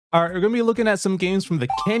All right, we're gonna be looking at some games from the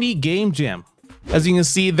KennyJam. As you can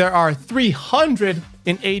see, there are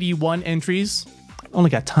 381 entries. Only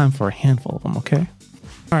got time for a handful of them, okay?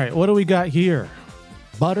 All right, what do we got here?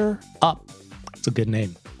 Butter Up. It's a good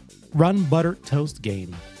name. Run Butter Toast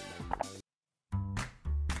Game.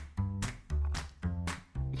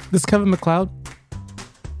 This Kevin McLeod.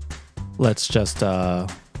 Let's just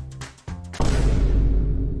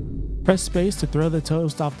press space to throw the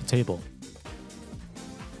toast off the table.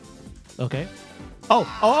 Okay. Butter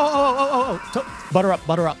up,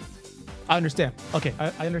 butter up. I understand. Okay,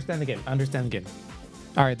 I understand the game. I understand the game.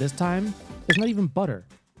 All right, this time, it's not even butter.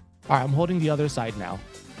 All right, I'm holding the other side now.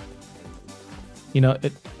 You know,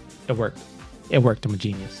 it worked. It worked. I'm a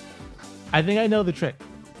genius. I think I know the trick.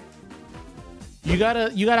 You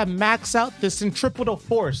gotta max out the centripetal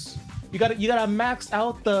force. You gotta max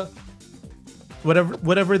out the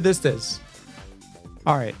whatever this is.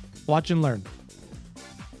 All right, watch and learn.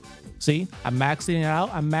 See, I'm maxing it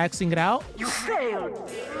out. I'm maxing it out. You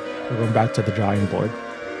failed. We're going back to the drawing board.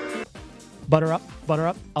 Butter up, butter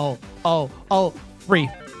up. Oh, free.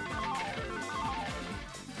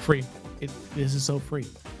 Free. This is so free.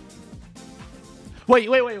 Wait.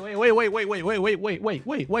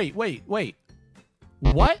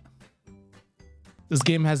 What? This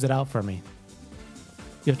game has it out for me.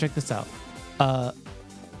 Yo, check this out.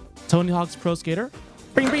 Tony Hawk's Pro Skater.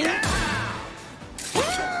 Bing, bing.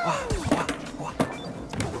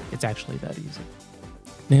 It's actually that easy.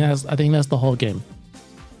 I think that's the whole game.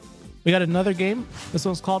 We got another game. This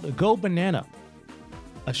one's called Go Banana.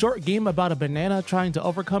 A short game about a banana trying to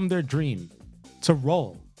overcome their dream. To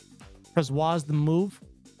roll. Press WAS the move.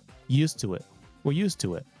 Used to it. We're used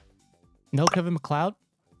to it. No Kevin McLeod?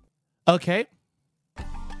 Okay.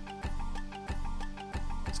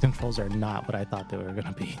 These controls are not what I thought they were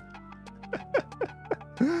gonna be.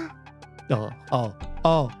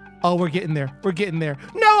 Oh, we're getting there. We're getting there.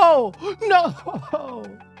 No!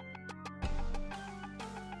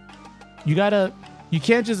 You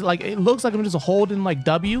can't just like, it looks like I'm just holding like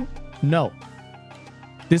W. No.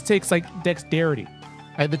 This takes like dexterity.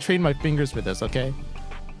 I had to train my fingers for this, okay?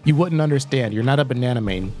 You wouldn't understand. You're not a banana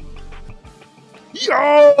main.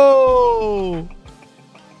 Yo!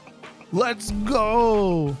 Let's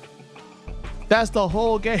go! That's the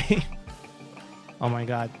whole game. Oh my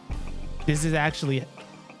God. This is actually...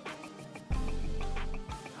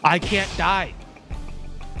 I can't die.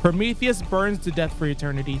 Prometheus burns to death for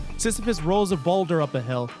eternity. Sisyphus rolls a boulder up a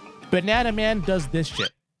hill. Banana Man does this shit.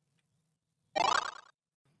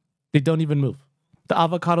 They don't even move. The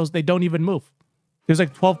avocados, they don't even move. There's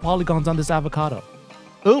like 12 polygons on this avocado.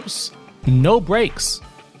 Oops. No brakes.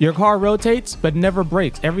 Your car rotates, but never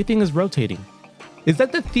brakes. Everything is rotating. Is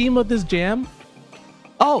that the theme of this jam?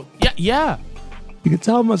 Oh, yeah. You can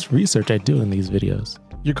tell how much research I do in these videos.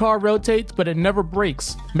 Your car rotates, but it never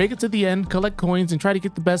brakes. Make it to the end, collect coins, and try to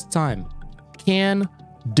get the best time. Can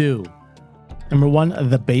do. Number 1,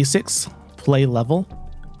 the basics. Play level.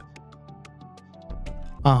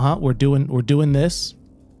 We're doing this.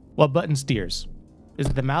 What button steers? Is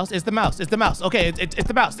it the mouse? It's the mouse. It's the mouse. Okay, it's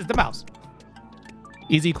the mouse. It's the mouse.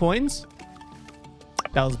 Easy coins.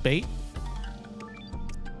 That was bait.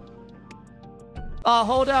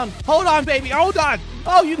 Hold on, baby, hold on.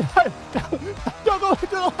 Oh, you don't go into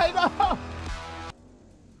the light. No.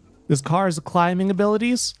 This car's climbing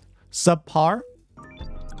abilities, subpar.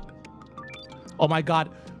 Oh my God.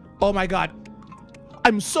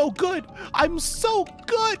 I'm so good.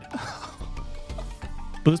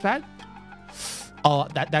 Boost pad. Oh,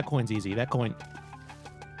 that coin's easy. That coin.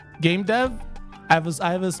 Game dev, I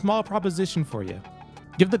have a small proposition for you.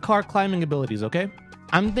 Give the car climbing abilities, okay?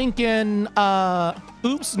 I'm thinking,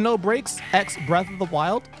 oops, no brakes, X Breath of the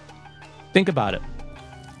Wild. Think about it.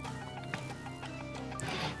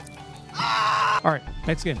 All right,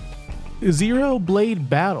 next game. Xyro Blade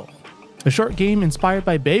Battle. A short game inspired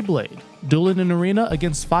by Beyblade. Duel in an arena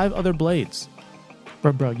against 5 other blades.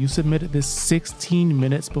 Bro, you submitted this 16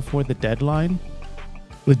 minutes before the deadline?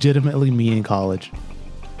 Legitimately me in college.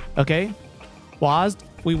 Okay? WASD?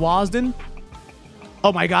 We WASD in?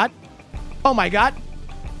 Oh my God.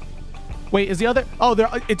 Wait, is the other? Oh,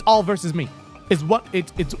 it's all versus me. It's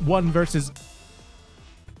one versus.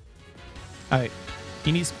 All right,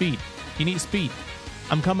 you need speed.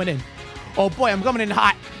 I'm coming in. Oh boy, I'm coming in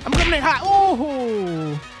hot.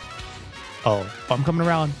 Oh, I'm coming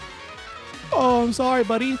around. Oh, I'm sorry,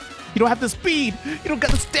 buddy. You don't have the speed. You don't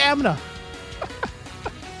got the stamina.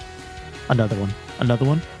 Another one.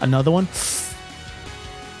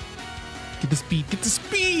 Get the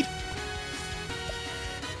speed.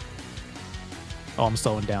 Oh, I'm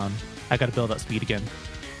slowing down. I gotta build up speed again.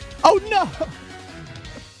 Oh no!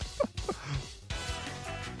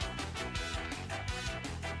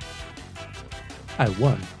 I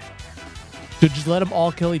won. Dude, just let them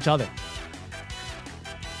all kill each other.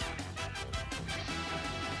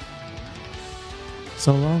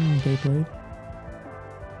 So long, Beyblade.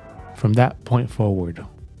 From that point forward,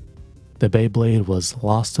 the Beyblade was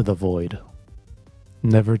lost to the void,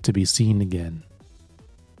 never to be seen again.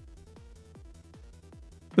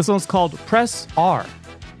 This one's called Press R.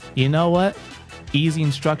 You know what? Easy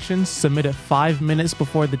instructions, submit it 5 minutes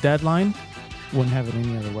before the deadline. Wouldn't have it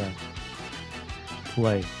any other way.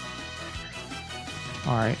 Play.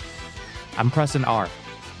 Alright. I'm pressing R.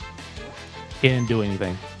 It didn't do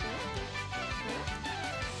anything.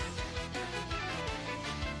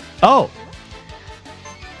 Oh!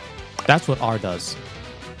 That's what R does.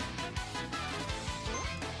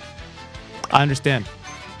 I understand.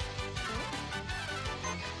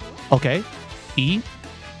 Okay. E.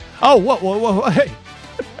 Oh, whoa, hey.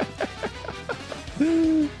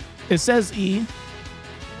 It says E,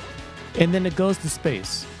 and then it goes to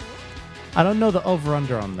space. I don't know the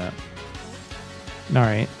over-under on that. All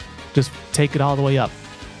right. Just take it all the way up.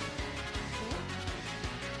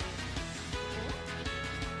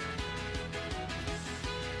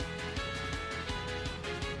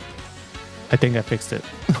 I think I fixed it.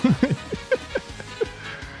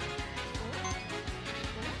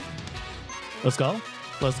 Let's go.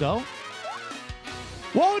 Let's go.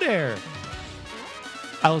 Whoa there.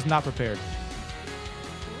 I was not prepared.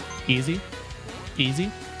 Easy.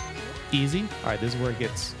 Easy. Easy. All right, this is where it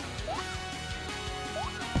gets.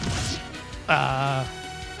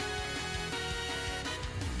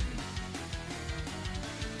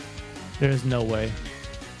 There's no way.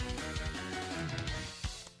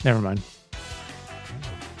 Never mind.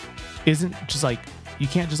 Isn't just like, you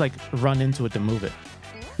can't just like run into it to move it.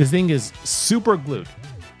 This thing is super glued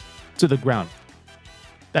to the ground.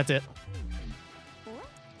 That's it.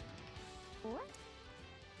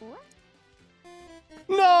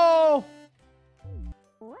 No!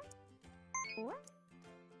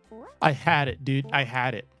 I had it, dude. I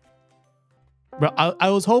had it. Bro, I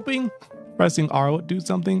was hoping pressing R would do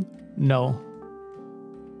something. No.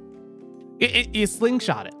 It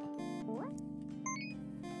slingshot it.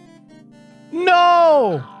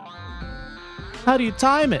 No! How do you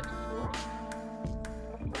time it?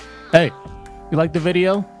 Hey, you like the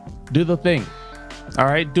video? Do the thing. All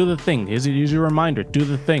right, do the thing. Here's your reminder. Do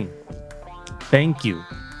the thing. Thank you.